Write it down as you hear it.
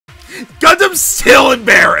Gundam's still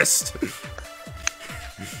embarrassed!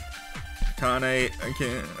 Akane, I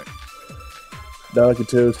can't...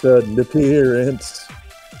 Nagato's sudden appearance.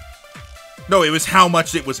 No, it was how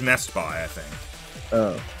much it was messed by, I think.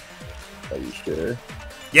 Oh. Are you sure?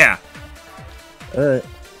 Yeah. Alright.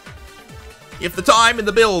 If the time in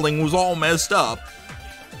the building was all messed up,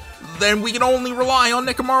 then we can only rely on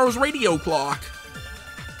Nekomaru's radio clock.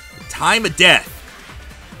 The time of death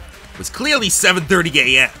was clearly 7:30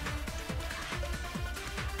 a.m.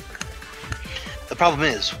 The problem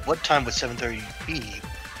is, what time would 7:30 be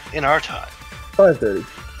in our time? 5:30.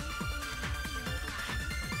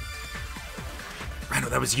 Rhino,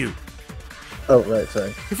 that was you. Oh, right, sorry.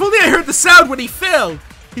 If only I heard the sound when he fell,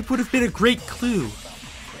 it would have been a great clue.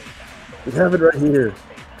 We have it right here.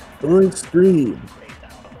 Boy, scream.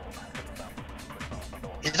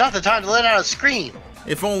 It's not the time to let out a scream.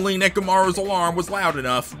 If only Nekomaru's alarm was loud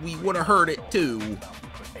enough, we would have heard it too.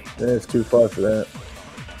 Yeah, it's too far for that.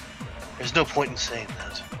 There's no point in saying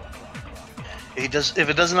that. If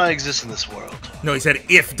it does not exist in this world. No, he said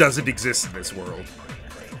if doesn't exist in this world.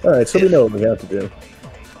 Alright, so we know what we have to do.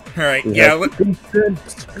 Alright, yeah.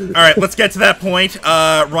 Alright, let's get to that point.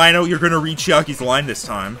 Rhino, you're gonna read Chiaki's line this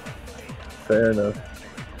time. Fair enough.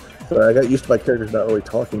 Sorry, I got used to my characters not really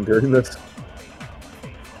talking during this.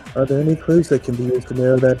 Are there any clues that can be used to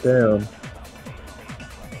narrow that down?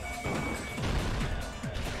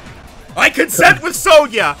 I consent with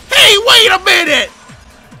Sonya! Hey, wait a minute!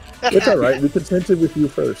 It's alright, we consented with you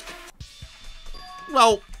first.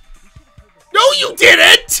 Well, no you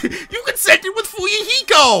didn't! You consented with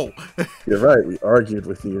Fuyuhiko! You're right, we argued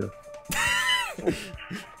with you.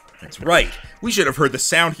 That's right. We should have heard the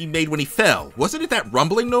sound he made when he fell. Wasn't it that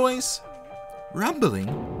rumbling noise? Rumbling?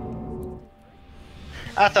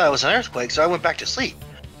 I thought it was an earthquake, so I went back to sleep.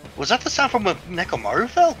 Was that the sound from when Nekomaru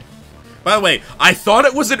fell? By the way, I thought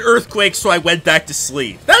it was an earthquake, so I went back to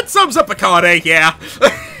sleep. That sums up Akane, yeah.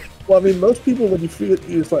 Well, I mean, most people, when you feel it,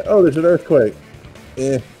 you're just like, oh, there's an earthquake.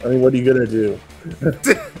 I mean, what are you gonna do?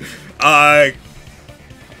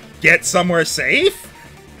 Get somewhere safe?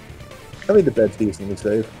 I mean, the bed's decently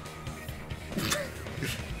safe.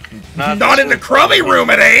 Not in the crummy room,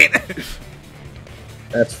 it ain't!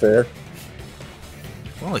 That's fair.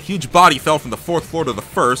 Well, a huge body fell from the 4th floor to the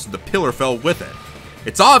 1st, and the pillar fell with it.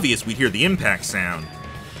 It's obvious we'd hear the impact sound.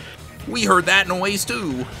 We heard that noise,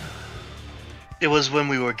 too. It was when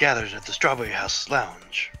we were gathered at the Strawberry House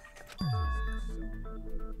lounge.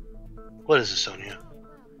 What is it, Sonya?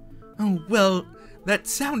 Oh, well, that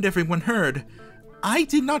sound everyone heard. I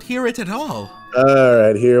did not hear it at all.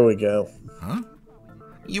 Alright, here we go. Huh?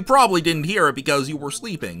 You probably didn't hear it because you were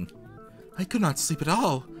sleeping. I could not sleep at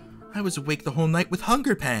all. I was awake the whole night with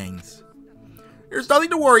hunger pangs. There's nothing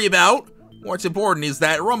to worry about. What's important is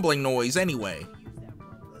that rumbling noise anyway.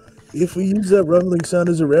 If we use that rumbling sound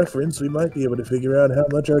as a reference, we might be able to figure out how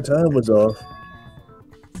much our time was off.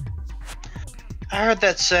 I heard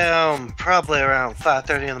that sound probably around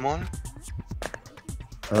 5:30 in the morning.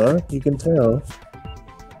 Huh? You can tell.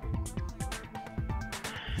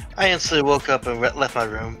 I instantly woke up and left my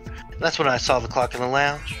room. That's when I saw the clock in the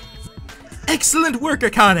lounge. Excellent work,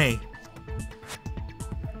 Akane!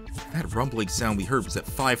 That rumbling sound we heard was at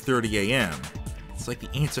 5:30 a.m. It's like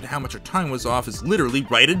the answer to how much our time was off is literally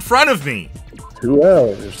right in front of me! 2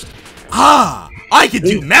 hours. Ah! I can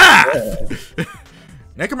do math!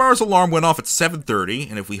 Nekomaru's alarm went off at 7:30,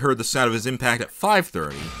 and if we heard the sound of his impact at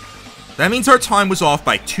 5:30, that means our time was off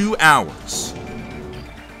by 2 hours.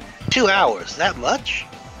 2 hours? That much?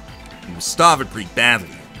 He was starving pretty badly.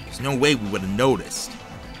 There's no way we would have noticed.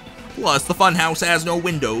 Plus, the funhouse has no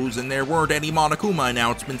windows, and there weren't any Monokuma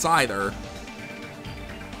announcements either.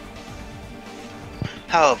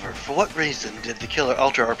 However, for what reason did the killer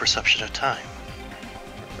alter our perception of time?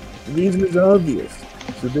 The reason is obvious.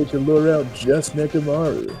 So they can lure out just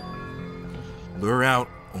Nekomaru. Lure out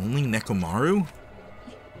only Nekomaru?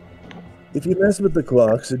 If you mess with the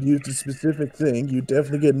clocks and use a specific thing, you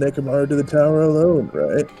definitely get Nekomaru to the tower alone,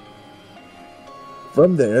 right?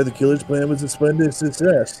 From there, the killer's plan was a splendid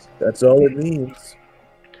success. That's all it means.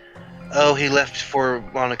 Oh, he left for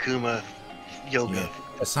Monokuma yoga. Yeah.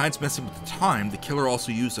 Besides messing with the time, the killer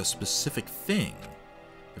also used a specific thing.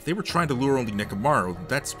 If they were trying to lure only Nekomaru,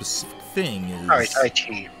 that specific thing is... Alright, Tai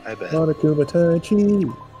Chi, I bet. Monokuma Tai Chi.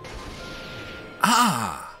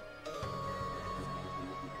 Ah!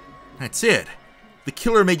 That's it. The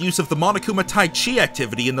killer made use of the Monokuma Tai Chi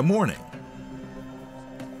activity in the morning.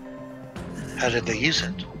 How did they use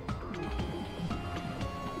it?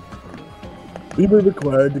 We were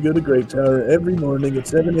required to go to Great Tower every morning at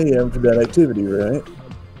 7 a.m. for that activity, right?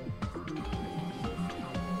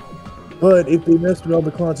 But if they messed with all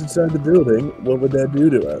the clocks inside the building, what would that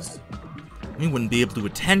do to us? We wouldn't be able to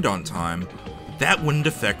attend on time. That wouldn't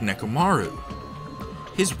affect Nekomaru.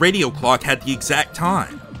 His radio clock had the exact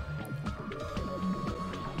time.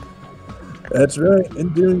 That's right.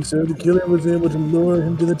 In doing so, the killer was able to lure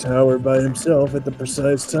him to the tower by himself at the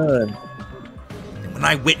precise time. And when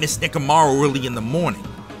I witnessed Nekomaru early in the morning,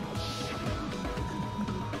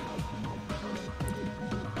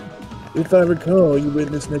 If I recall, you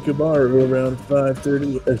witnessed Nekomaru around 5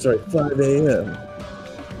 a.m.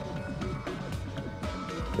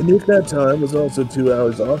 And if that time was also 2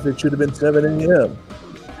 hours off, it should have been 7 a.m.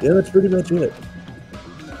 Yeah, that's pretty much it.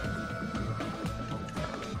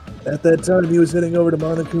 At that time, he was heading over to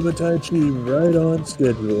Monokuma Taichi right on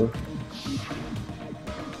schedule.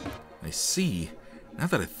 I see. Now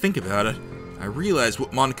that I think about it, I realize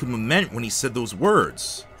what Monokuma meant when he said those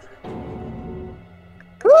words.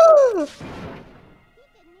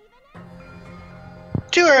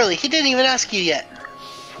 Too early. He didn't even ask you yet.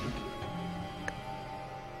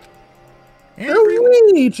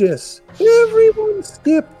 Outrageous! Everyone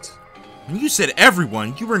skipped. When you said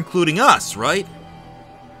everyone, you were including us, right?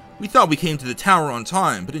 We thought we came to the tower on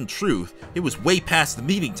time, but in truth, it was way past the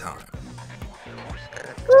meeting time.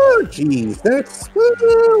 Oh, geez, that's...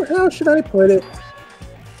 well, how should I put it?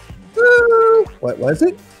 Oh, what was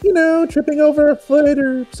it? You know, tripping over a foot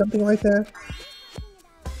or something like that.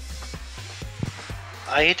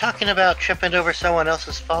 Are you talking about tripping over someone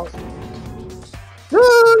else's fault?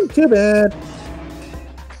 Wrong, too bad.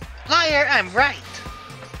 Liar, I'm right.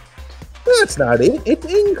 That's not it. It's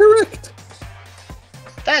incorrect.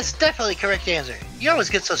 That's definitely correct answer. You always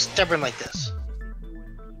get so stubborn like this.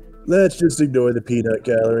 Let's just ignore the peanut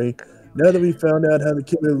gallery. Now that we found out how the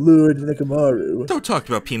killer lured Nekomaru, Don't talk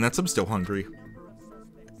about peanuts, I'm still hungry.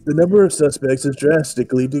 the number of suspects has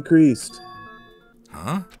drastically decreased.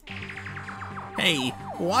 Huh? Hey,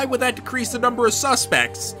 why would that decrease the number of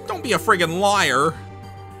suspects? Don't be a friggin' liar.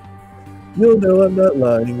 You'll know I'm not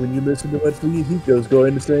lying when you listen to what Fuyuhiko's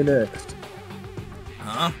going to say next.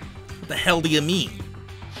 Huh? What the hell do you mean?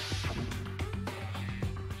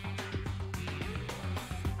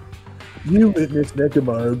 You witnessed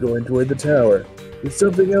Nekomaru going toward the tower, but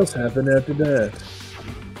something else happened after that.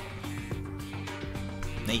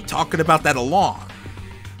 They talking about that alarm.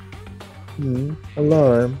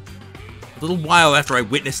 Alarm. A little while after I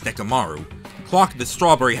witnessed Nekomaru, the clock at the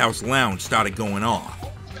Strawberry House lounge started going off.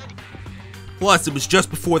 Plus, it was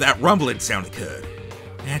just before that rumbling sound occurred.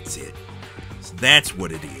 That's it. So that's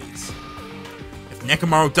what it is. If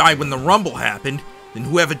Nekomaru died when the rumble happened, then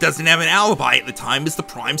whoever doesn't have an alibi at the time is the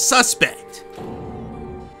prime suspect.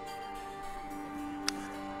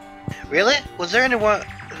 Really? Was there anyone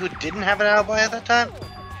who didn't have an alibi at that time?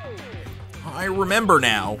 I remember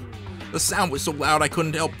now. The sound was so loud I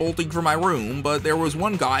couldn't help bolting for my room, but there was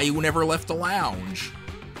one guy who never left the lounge.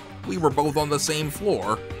 We were both on the same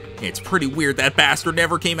floor. It's pretty weird that bastard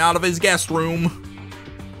never came out of his guest room.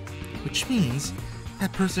 Which means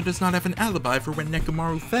that person does not have an alibi for when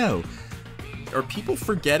Nekomaru fell. Are people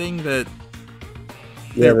forgetting that...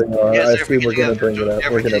 Yeah, they are. Yes, I they're see we're forgetting gonna bring it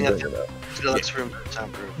up. We're gonna everything bring it up. Deluxe room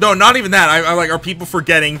soundproof. No, not even that. I like, are people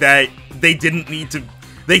forgetting that they didn't need to...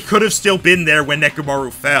 They could have still been there when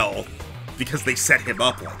Nekomaru fell, because they set him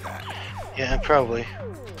up like that. Yeah, probably.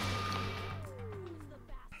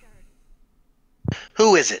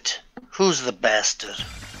 Who is it? Who's the bastard?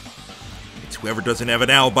 It's whoever doesn't have an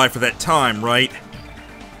alibi for that time, right?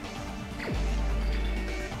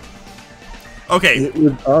 Okay. It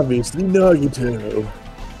was obviously Nagito.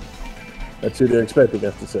 That's who they're expecting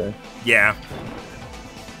us to say. Yeah.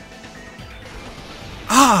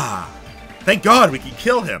 Ah! Thank God we can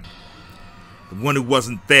kill him. The one who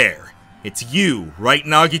wasn't there. It's you, right,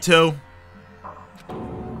 Nagito?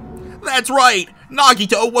 That's right!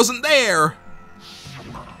 Nagito wasn't there!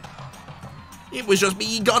 It was just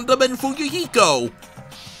me, Gundam, and Fuyuhiko!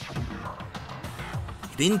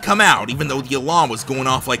 You didn't come out, even though the alarm was going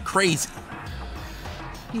off like crazy.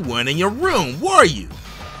 You weren't in your room, were you?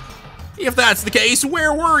 If that's the case,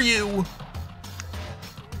 where were you?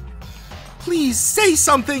 Please, say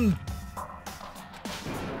something!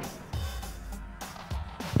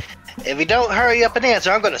 If you don't hurry up and answer,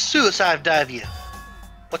 I'm gonna suicide dive you.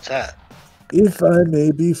 What's that? If I may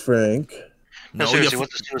be frank, No, seriously,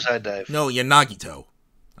 what's a suicide dive? No, you're Nagito.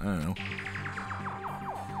 I don't know.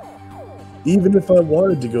 even if I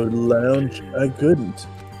wanted to go to the lounge, I couldn't.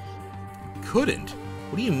 Couldn't?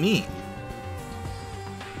 What do you mean?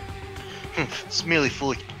 It's merely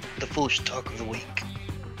the foolish talk of the week.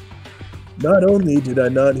 Not only did I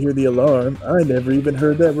not hear the alarm, I never even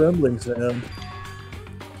heard that rumbling sound.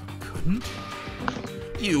 Couldn't?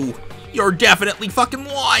 You You're definitely fucking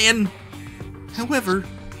lying! However,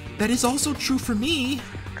 that is also true for me.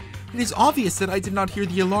 It is obvious that I did not hear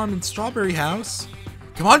the alarm in Strawberry House.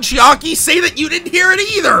 Come on, Chiaki, say that you didn't hear it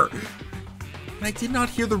either! And I did not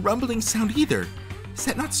hear the rumbling sound either. Is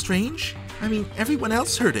that not strange? I mean, everyone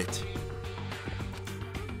else heard it.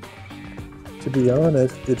 To be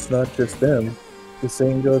honest, it's not just them. The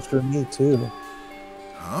same goes for me, too.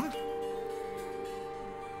 Huh?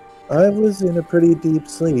 I was in a pretty deep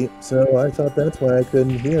sleep, so I thought that's why I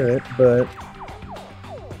couldn't hear it, but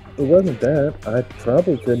it wasn't that. I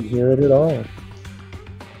probably couldn't hear it at all.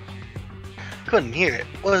 Couldn't hear it.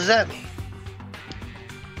 What does that mean?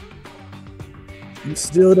 You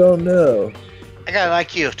still don't know. I got an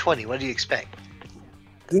IQ of 20. What do you expect?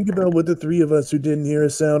 Think about what the three of us who didn't hear a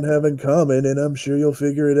sound have in common, and I'm sure you'll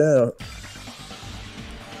figure it out.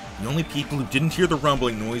 The only people who didn't hear the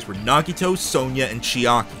rumbling noise were Nagito, Sonia, and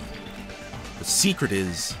Chiaki. The secret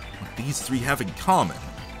is what these three have in common.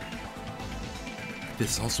 Could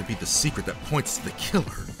this also be the secret that points to the killer?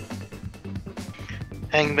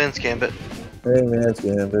 Hangman's Gambit. Hangman's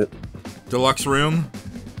Gambit. Deluxe room?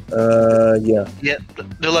 Yeah. Yeah,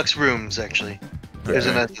 deluxe rooms, actually. There's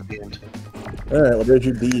an S at the end. Alright, well there's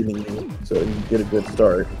your D meeting, so you can get a good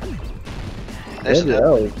start. There's And an your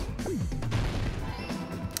L.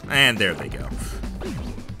 And there they go.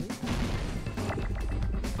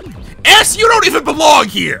 S, you don't even belong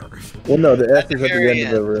here! Well no, the F At the is at the very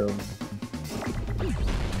end of the room.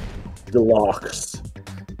 Deluxe.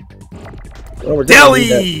 Oh, we're gonna need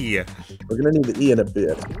Deli! that. We're gonna need the E in a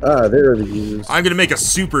bit. Ah, there are the U's. I'm gonna make a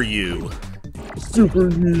super U. Super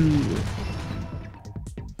U.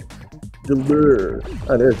 Delur.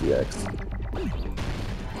 Ah, there's the X.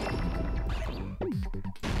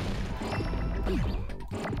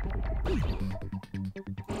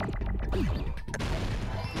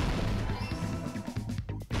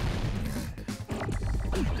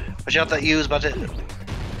 Watch out, that U is about to...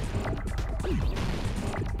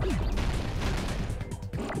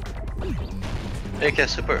 AK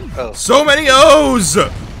super. Oh. So many O's!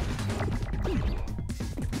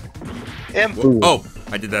 M. Ooh. Oh,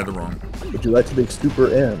 I did that wrong. Would you like to make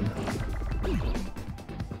Super M?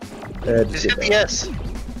 Just hit the S.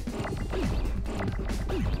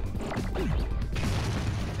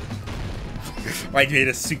 I made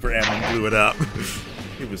a super M and blew it up.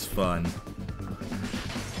 It was fun.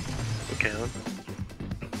 Okay.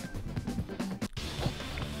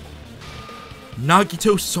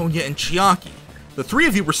 Nagito, Sonia, and Chiaki. The three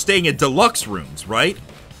of you were staying in deluxe rooms, right?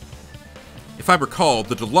 If I recall,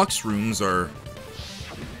 the deluxe rooms are...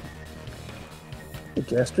 The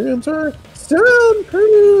guest rooms are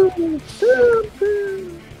soundproof.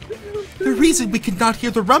 Soundproof. the reason we could not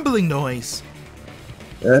hear the rumbling noise.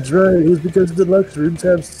 That's right. It was because the deluxe rooms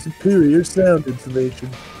have superior sound insulation.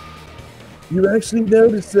 You actually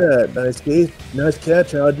noticed that. Nice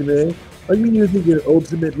catch, Hajime. Are you using your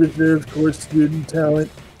ultimate reserve course student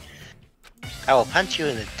talent? I will punch you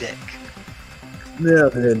in the dick. Now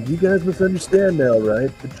then, you guys must understand now,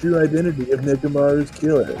 right? The true identity of Nekomaru's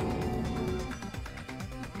killer.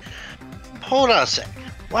 Hold on a sec.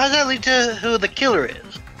 Why does that lead to who the killer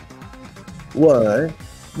is? Why?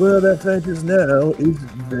 Well, that fact is now is a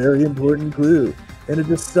very important clue, and a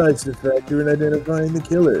decisive factor in identifying the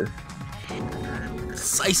killer.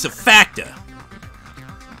 Decisive factor.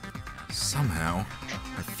 Somehow,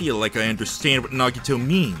 I feel like I understand what Nagito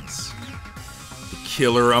means. The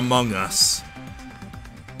killer among us.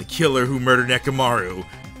 The killer who murdered Nekomaru.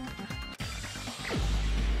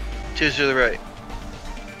 Choose to the right.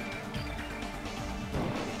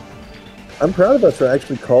 I'm proud of us for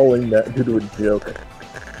actually calling that due to a joke.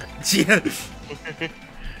 Yeah.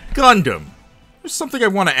 Gundam, there's something I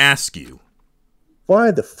want to ask you. Why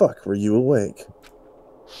the fuck were you awake?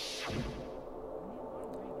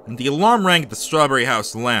 When the alarm rang at the Strawberry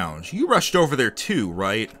House Lounge, you rushed over there too,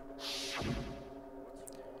 right?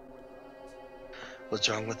 What's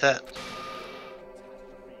wrong with that?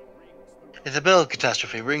 If the bell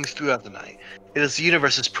catastrophe rings throughout the night, it is the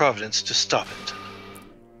universe's providence to stop it.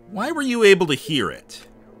 Why were you able to hear it?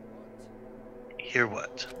 Hear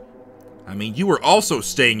what? I mean, you were also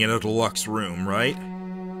staying in a deluxe room, right?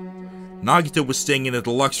 Nagito was staying in a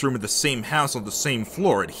deluxe room at the same house on the same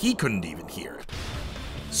floor, and he couldn't even hear it.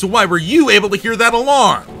 So why were you able to hear that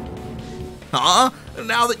alarm? Huh?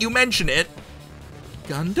 Now that you mention it...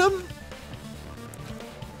 Gundam?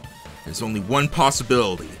 There's only one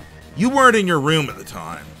possibility. You weren't in your room at the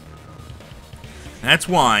time. That's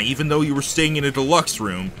why, even though you were staying in a deluxe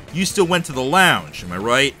room, you still went to the lounge, am I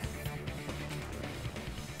right?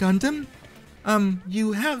 Gundam?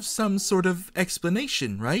 You have some sort of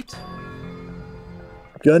explanation, right?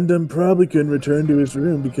 Gundam probably couldn't return to his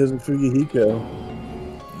room because of Fuyuhiko.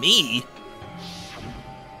 Me?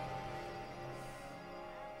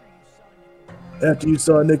 After you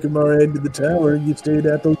saw Nekomaru head to the tower, you stayed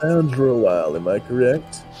at the lounge for a while, am I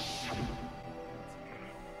correct?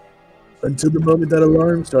 Until the moment that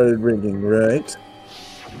alarm started ringing, right?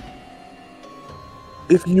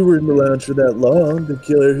 If you were in the lounge for that long, the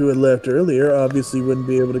killer who had left earlier obviously wouldn't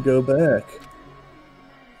be able to go back.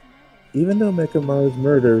 Even though Nekomaru's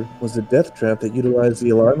murder was a death trap that utilized the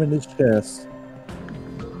alarm in his chest,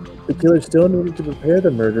 the killer still needed to prepare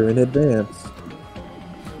the murder in advance.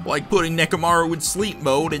 Like putting Nekomaru in sleep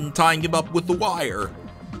mode and tying him up with the wire.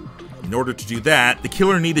 In order to do that, the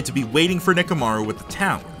killer needed to be waiting for Nekomaru at the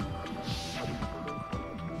tower.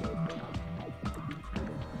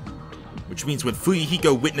 Which means when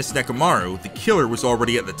Fuyuhiko witnessed Nekomaru, the killer was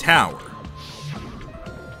already at the tower.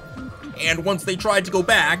 And once they tried to go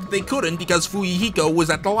back, they couldn't because Fuyuhiko was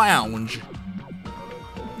at the lounge.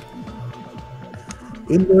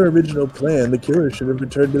 In their original plan, the killer should have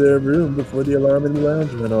returned to their room before the alarm in the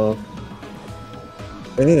lounge went off.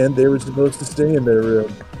 And they were supposed to stay in their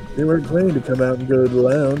room. They weren't planning to come out and go to the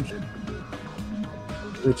lounge.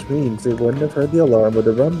 Which means they wouldn't have heard the alarm or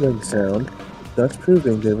the rumbling sound, thus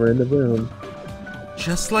proving they were in the room.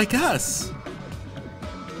 Just like us.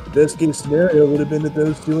 The best case scenario would have been that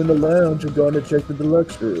those two in the lounge had gone to check the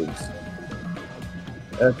deluxe rooms.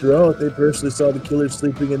 After all, if they personally saw the killer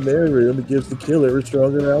sleeping in their room, it gives the killer a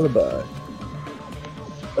stronger alibi.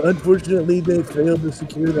 Unfortunately, they failed to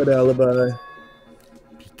secure that alibi.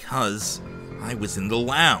 Because I was in the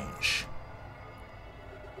lounge.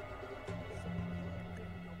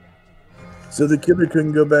 So the killer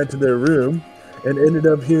couldn't go back to their room, and ended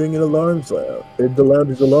up hearing an alarm sound. The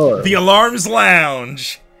lounge's alarm. The alarm's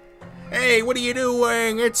lounge! Hey, what are you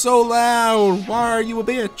doing? It's so loud! Why are you a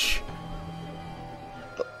bitch?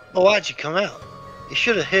 But why'd you come out? You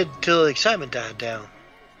should have hid till the excitement died down.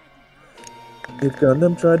 If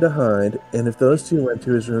Gundam tried to hide, and if those two went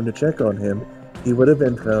to his room to check on him, he would have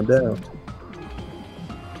been found out.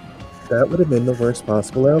 That would have been the worst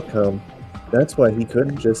possible outcome. That's why he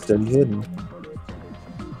couldn't just stay hidden.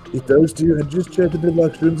 If those two had just checked the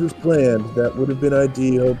deluxe rooms as planned, that would have been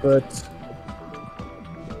ideal, but...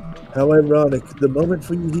 How ironic, the moment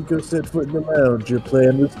Fuyuhiko set foot in the lounge, your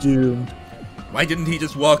plan was doomed. Why didn't he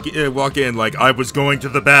just walk in like I was going to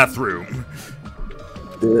the bathroom?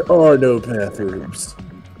 There are no bathrooms.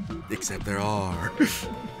 Except there are.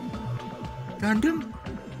 Gundam,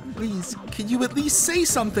 please, can you at least say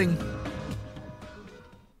something?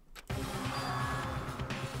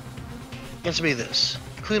 Answer me this.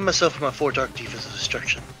 Including myself and my 4 dark divas of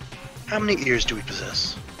destruction. How many ears do we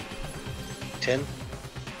possess? 10?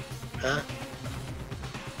 Huh?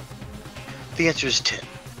 The answer is 10.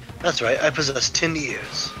 That's right, I possess 10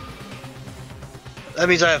 ears. That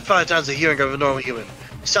means I have 5 times the hearing of a normal human.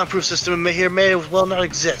 The soundproof system may as well not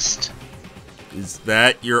exist. Is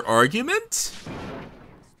that your argument?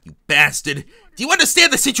 You bastard! Do you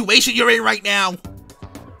understand the situation you're in right now?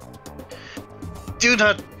 Do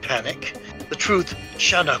not panic. The truth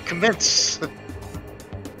shall not convince.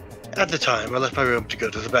 At the time, I left my room to go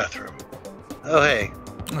to the bathroom. Oh hey.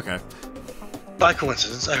 Okay. By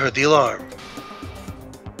coincidence, I heard the alarm.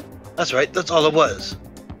 That's right, that's all it was.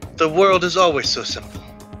 The world is always so simple.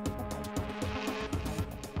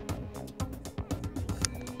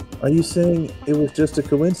 Are you saying it was just a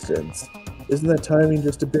coincidence? Isn't that timing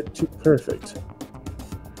just a bit too perfect?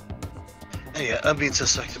 And yet, I'm being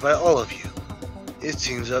suspected by all of you. It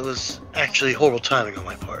seems that was actually horrible timing on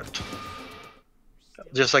my part.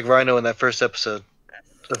 Just like Rhino in that first episode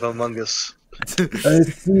of Among Us. I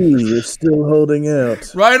see, you're still holding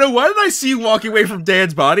out. Rhino, why did I see you walking away from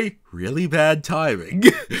Dan's body? Really bad timing.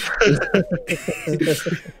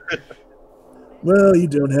 Well, you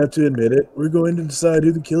don't have to admit it. We're going to decide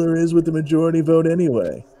who the killer is with the majority vote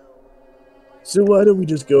anyway. So why don't we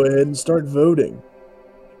just go ahead and start voting?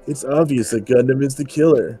 It's obvious that Gundam is the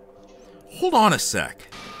killer. Hold on a sec.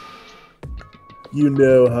 You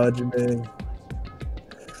know, Hajime.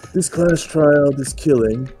 This class trial, this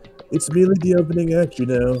killing, it's merely the opening act, you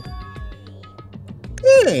know.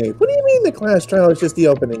 Hey, what do you mean the class trial is just the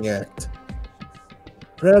opening act?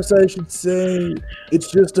 Perhaps I should say, it's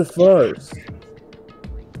just a farce.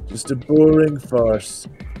 Just a boring farce.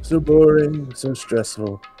 So boring, so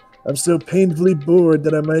stressful. I'm so painfully bored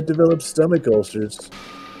that I might develop stomach ulcers.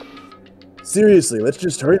 Seriously, let's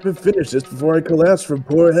just hurry up and finish this before I collapse from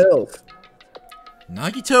poor health.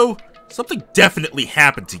 Nagito, something definitely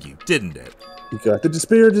happened to you, didn't it? You got the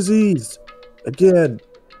despair disease. Again.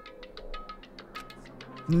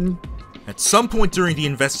 At some point during the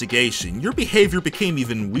investigation, your behavior became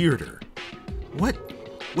even weirder. What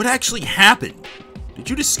actually happened? Did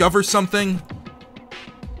you discover something?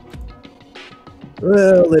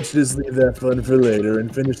 Well, let's just leave that fun for later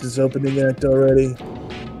and finish this opening act already.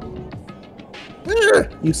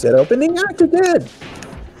 You said opening act again!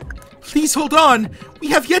 Please hold on! We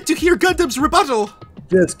have yet to hear Gundam's rebuttal!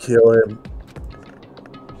 Just kill him.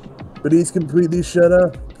 But he's completely shut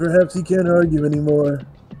up. Perhaps he can't argue anymore.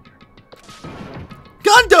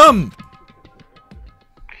 Gundam!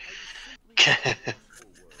 I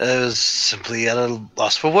was simply at a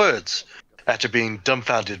loss for words after being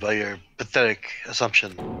dumbfounded by your pathetic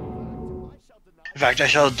assumption. In fact, I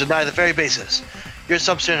shall deny the very basis. Your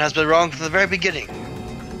assumption has been wrong from the very beginning.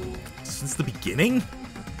 Since the beginning?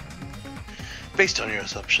 Based on your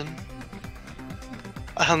assumption,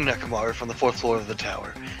 I hung Nekomaru from the 4th floor of the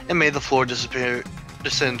tower and made the floor descend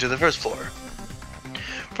to the 1st floor.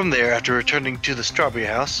 From there, after returning to the Strawberry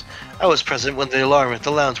House, I was present when the alarm at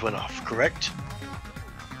the lounge went off, correct?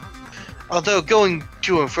 Although going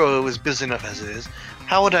to and fro is busy enough as it is,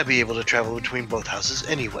 how would I be able to travel between both houses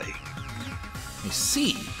anyway? I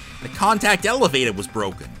see. The contact elevator was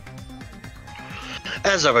broken.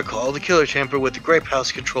 As I recall, the killer tampered with the Grape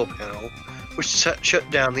House control panel, which shut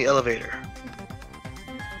down the elevator.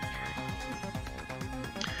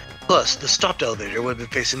 Plus, the stopped elevator would have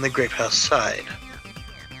been facing the Grape House side.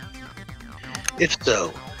 If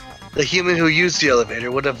so, the human who used the elevator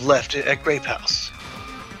would have left it at Grape House.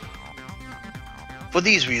 For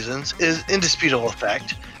these reasons, it is indisputable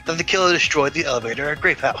fact that the killer destroyed the elevator at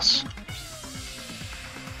Grape House.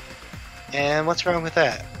 And what's wrong with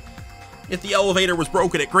that? If the elevator was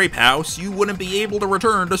broken at Grape House, you wouldn't be able to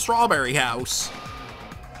return to Strawberry House.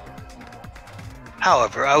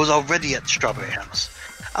 However, I was already at Strawberry House.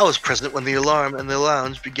 I was present when the alarm in the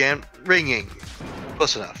lounge began ringing.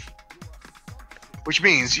 Close enough. Which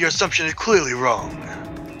means your assumption is clearly wrong.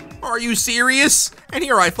 Are you serious? And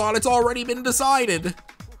here I thought it's already been decided.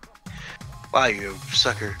 Why, you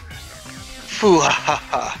sucker. Foo ha ha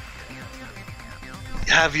ha.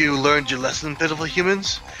 Have you learned your lesson, pitiful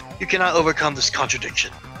humans? You cannot overcome this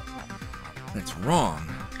contradiction. That's wrong.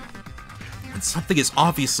 When something is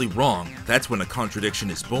obviously wrong, that's when a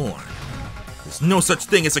contradiction is born. There's no such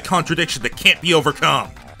thing as a contradiction that can't be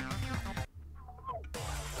overcome.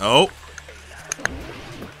 Oh.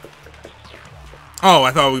 Oh,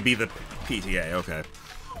 I thought it would be the PTA, okay.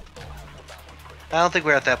 I don't think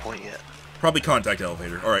we're at that point yet. Probably contact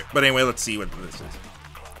elevator. Alright, but anyway, let's see what this is.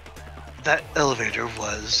 That elevator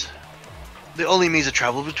was the only means of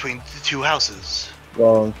travel between the two houses.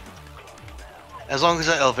 Wrong. As long as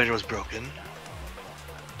that elevator was broken,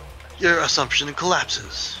 your assumption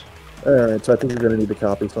collapses. Alright, so I think we're gonna need to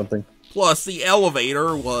copy something. Plus, the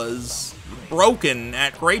elevator was broken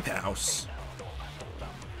at Grape House.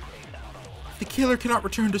 The killer cannot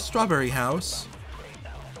return to Strawberry House.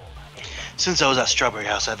 Since I was at Strawberry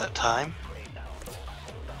House at that time,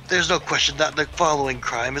 there's no question that the following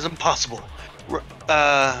crime is impossible. Would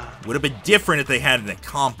have been different if they had an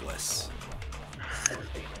accomplice.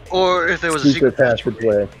 Or if there was a secret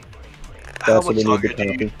passageway. How That's what much we need longer to do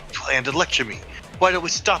you copy. plan to lecture me? Why don't we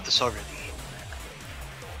stop this already?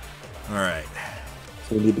 Alright.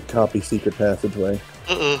 So we need to copy secret passageway.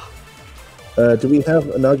 Uh-uh. Do we have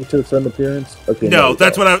a Nagito-san appearance? Okay. No,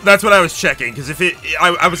 that's what I was checking, because if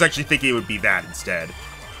I was actually thinking it would be that instead.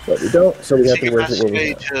 But we don't, so we have to Secret work it what we passageway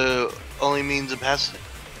have. to only means of passing.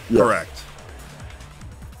 Yes. Correct.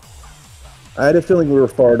 I had a feeling we were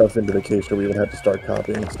far enough into the case where we would have to start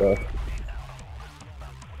copying stuff.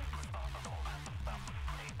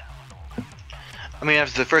 I mean,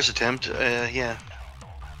 after the first attempt, yeah.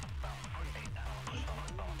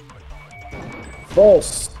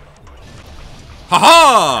 False!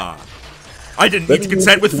 Haha! I didn't need to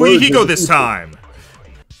consent with Fuyuhiko this time!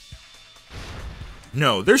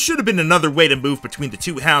 No, there should have been another way to move between the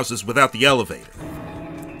two houses without the elevator.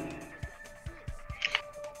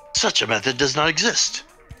 Such a method does not exist.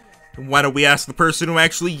 Why don't we ask the person who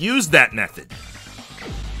actually used that method?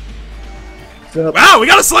 So, Wow, we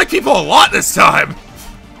gotta select people a lot this time!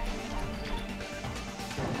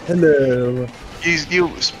 hello.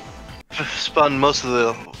 You spun most of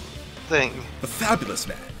the thing. The fabulous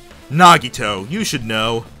man. Nagito, you should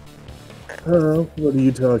know. Oh, what are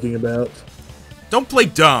you talking about? Don't play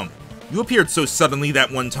dumb. You appeared so suddenly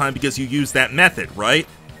that one time because you used that method, right?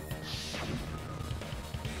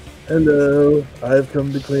 Hello, I've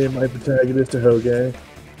come to claim my protagonist, Hoge.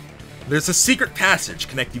 There's a secret passage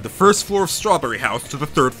connecting the first floor of Strawberry House to the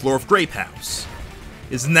third floor of Grape House.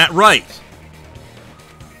 Isn't that right?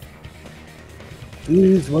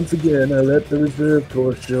 Please, once again, I let the reserve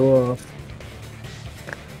course show off.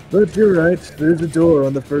 But you're right, there's a door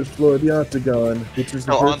on the first floor of the Octagon, which is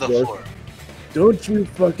the No, first on the floor. Don't you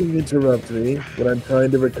fucking interrupt me when I'm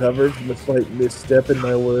trying to recover from a slight misstep in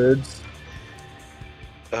my words.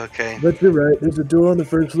 Okay. But you're right, there's a door on the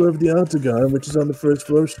first floor of the Octagon, which is on the first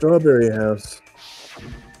floor of Strawberry House.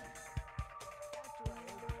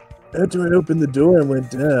 After I opened the door and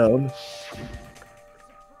went down...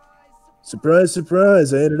 Surprise,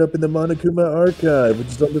 surprise, I ended up in the Monokuma Archive, which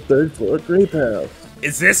is on the third floor of Grape House.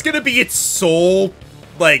 Is this gonna be its sole,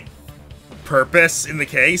 like, purpose in the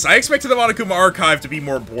case? I expected the Monokuma Archive to be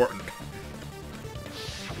more important.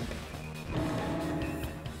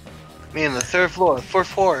 Man, the third floor, the fourth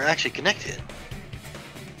floor are actually connected.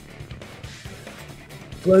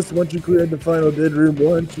 Plus, once you cleared the final dead room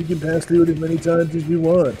once, you can pass through it as many times as you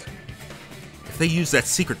want. If they used that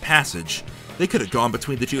secret passage, they could have gone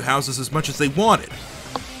between the two houses as much as they wanted.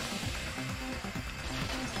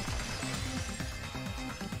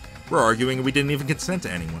 We're arguing we didn't even consent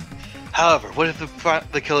to anyone. However, what if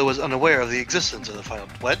the killer was unaware of the existence of the final...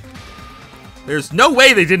 What? There's no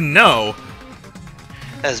way they didn't know!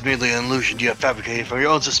 That is merely an illusion you have fabricated from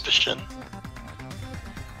your own suspicion.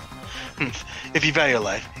 If you value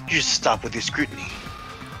life, you should stop with your scrutiny.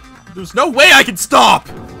 There's no way I can stop!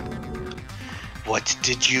 What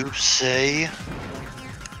did you say?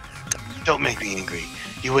 Don't make me angry.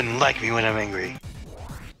 You wouldn't like me when I'm angry.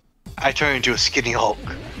 I turn into a skinny Hulk.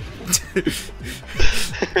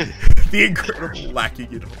 The incredible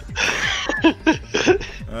lacking in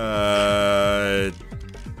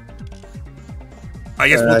I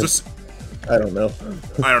guess we'll just... I don't know.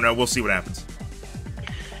 I don't know, we'll see what happens.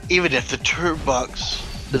 Even if the turd box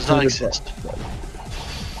does not exist.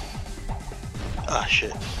 Ah,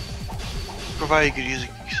 shit. Provided you could use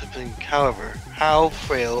something, however, how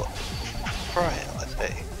frail, I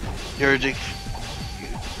say. Your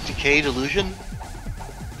decayed illusion?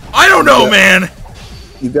 I don't know, man!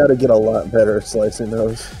 You gotta get a lot better at slicing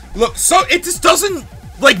those. Look, so it just doesn't...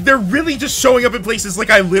 Like, they're really just showing up in places like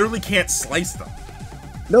I literally can't slice them.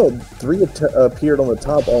 No, 3 appeared on the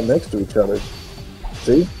top all next to each other.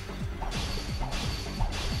 See?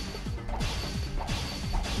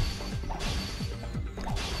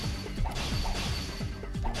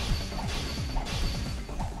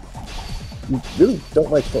 You really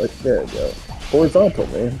don't like slice. There you go. Horizontal,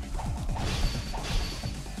 man.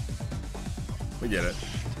 We get it.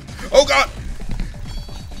 Oh god!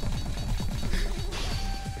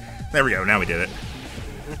 There we go, now we did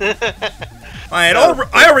it. I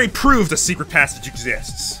already proved a secret passage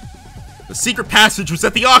exists. The secret passage was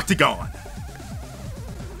at the Octagon.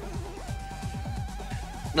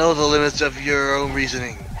 Know the limits of your own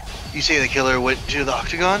reasoning. You say the killer went to the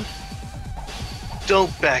Octagon?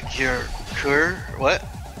 Don't back your cur. What?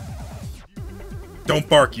 Don't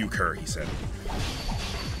bark, you cur, he said.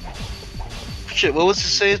 Shit, what was he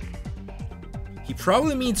saying? He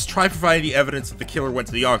probably means try providing the evidence that the killer went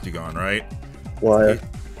to the Octagon, right? Why?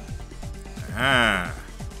 Ah.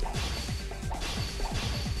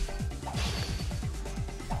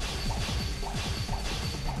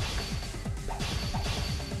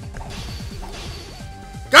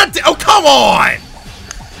 God damn! Oh, come on!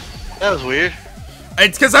 That was weird.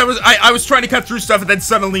 It's because I was trying to cut through stuff and then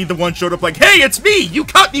suddenly the one showed up like, hey, it's me! You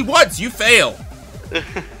cut me once! You fail!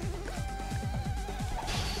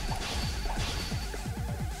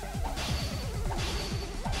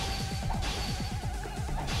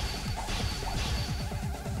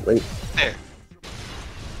 Wait. There.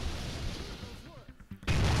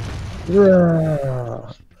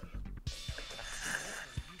 Yeah.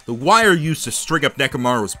 The wire used to string up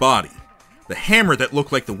Nekomaru's body, the hammer that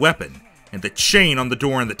looked like the weapon, and the chain on the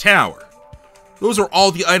door in the tower. Those are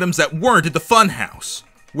all the items that weren't at the funhouse.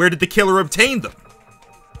 Where did the killer obtain them?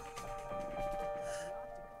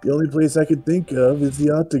 The only place I could think of is the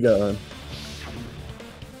Octagon.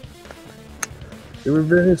 There were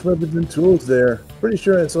various weapons and tools there. Pretty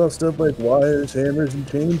sure I saw stuff like wires, hammers, and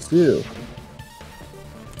chains too.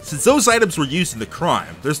 Since those items were used in the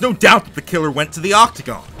crime, there's no doubt that the killer went to the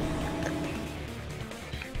Octagon.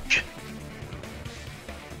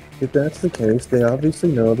 If that's the case, they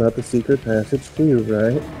obviously know about the secret passage too,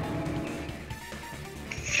 right?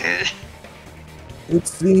 It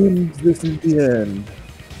seems this is the end.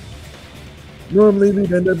 Normally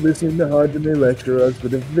we'd end up listening to Hajime lecture us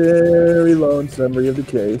with a very long summary of the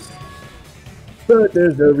case. But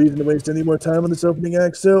there's no reason to waste any more time on this opening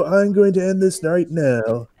act, so I'm going to end this right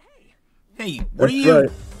now. Hey, what That's are you...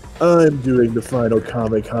 right. I'm doing the final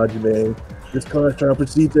comic, Hajime. This class trial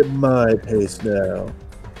proceeds at my pace now.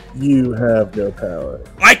 You have no power.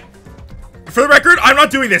 For the record, I'm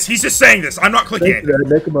not doing this. He's just saying this. I'm not clicking Thanks it. to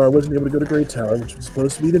that, Nekomar wasn't able to go to Great Tower, which was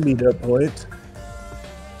supposed to be the meetup point.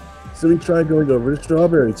 So we tried going over to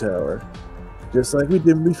Strawberry Tower. Just like we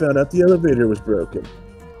did when we found out the elevator was broken.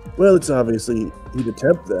 Well, it's obviously he'd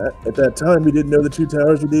attempt that. At that time, we didn't know the two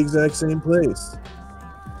towers were the exact same place.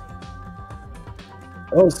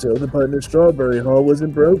 Also, the button at Strawberry Hall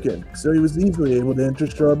wasn't broken, so he was easily able to enter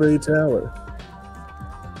Strawberry Tower.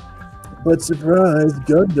 But surprise,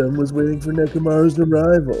 Gundam was waiting for Nekomaru's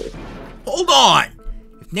arrival. Hold on!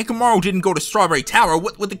 If Nekomaru didn't go to Strawberry Tower,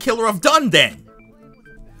 what would the killer have done then?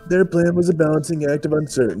 Their plan was a balancing act of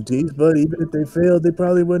uncertainties, but even if they failed, they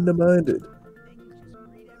probably wouldn't have minded.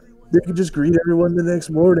 They could just greet everyone the next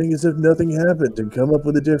morning as if nothing happened and come up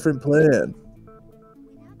with a different plan.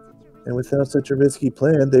 And without such a risky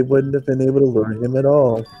plan, they wouldn't have been able to lure him at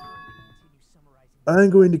all. I'm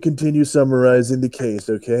going to continue summarizing the case,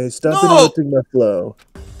 okay? Stop interrupting my flow.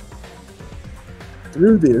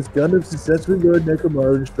 Through this, Gundam successfully lured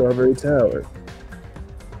Nekomaru to Strawberry Tower.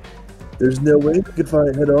 There's no way he could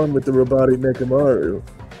fight head-on with the robotic Nekomaru,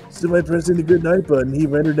 so by pressing the goodnight button, he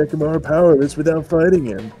rendered Nekomaru powerless without fighting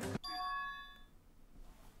him.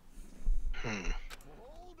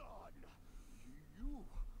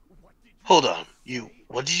 Hold on.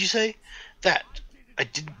 What did you say? That I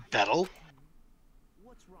didn't battle?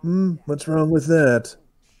 What's wrong with that?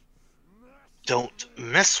 Don't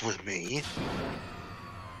mess with me.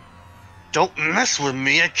 Don't mess with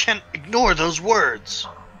me. I can't ignore those words.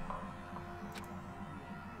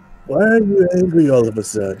 Why are you angry all of a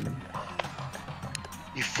sudden?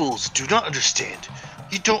 You fools do not understand.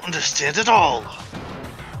 You don't understand at all.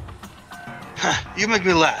 You make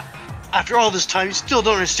me laugh. After all this time, you still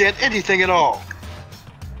don't understand anything at all.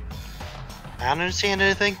 I don't understand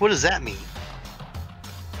anything? What does that mean?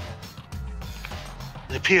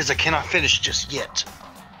 It appears I cannot finish just yet.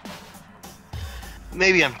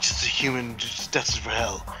 Maybe I'm just a human just destined for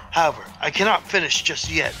hell. However, I cannot finish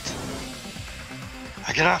just yet.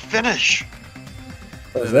 I cannot finish.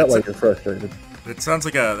 Oh, is that why you're frustrated? That sounds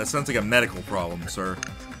like a medical problem, sir.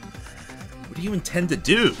 What do you intend to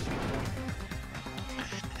do?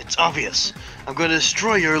 It's obvious. I'm going to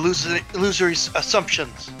destroy your illusory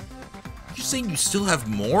assumptions. You saying you still have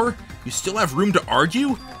more? You still have room to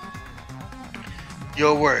argue?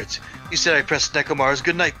 Your words. You said I pressed Nekomaru's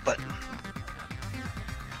goodnight button.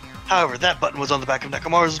 However, that button was on the back of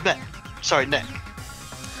Nekomaru's neck. Sorry, neck.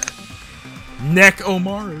 Neck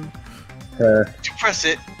Omaru. To press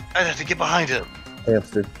it, I'd have to get behind him.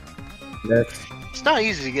 Hamster. Next. It's not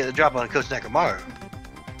easy to get a drop on Coach Nekomaru.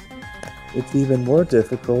 It's even more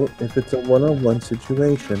difficult if it's a one-on-one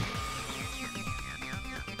situation.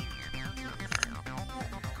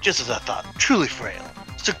 Just as I thought, truly frail.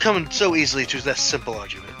 Succumbing so easily to that simple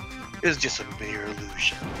argument. It was just a mere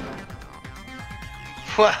illusion.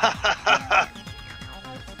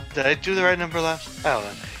 Did I do the right number last? I don't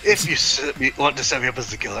know. If you want to set me up as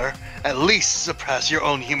the killer, at least surpass your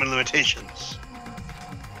own human limitations.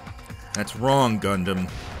 That's wrong, Gundam.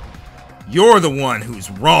 You're the one who's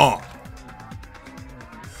wrong.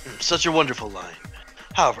 Such a wonderful line.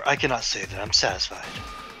 However, I cannot say that I'm satisfied.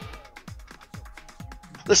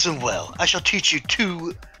 Listen well, I shall teach you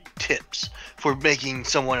 2 tips for making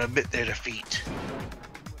someone admit their defeat.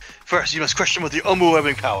 First, you must question with your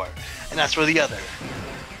overwhelming power, and as for the other,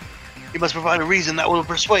 you must provide a reason that will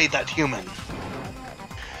persuade that human.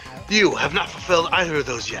 You have not fulfilled either of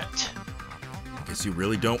those yet. Guess you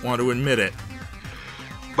really don't want to admit it.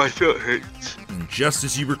 My throat hurts. And just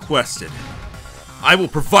as you requested, I will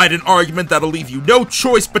provide an argument that'll leave you no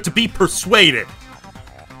choice but to be persuaded.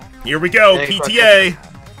 Here we go, Any PTA.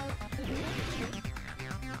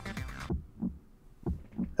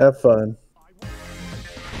 Have fun.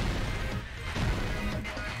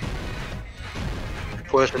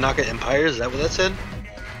 For us to knock at Empire, is that what that said?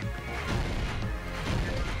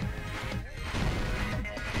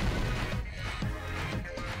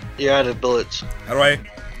 You're out of bullets. How do I?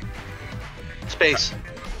 Space.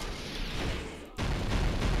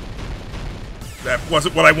 That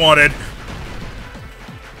wasn't what I wanted.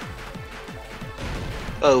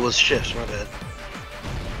 Oh, it was shifts, my bad.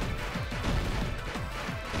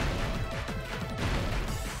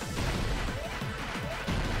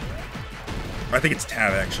 I think it's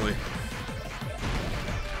tab, actually.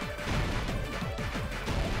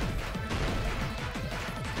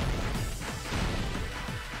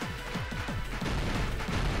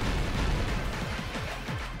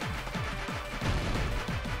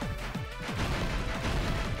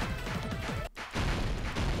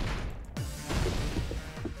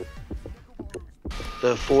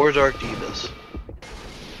 The 4 Dark Divas.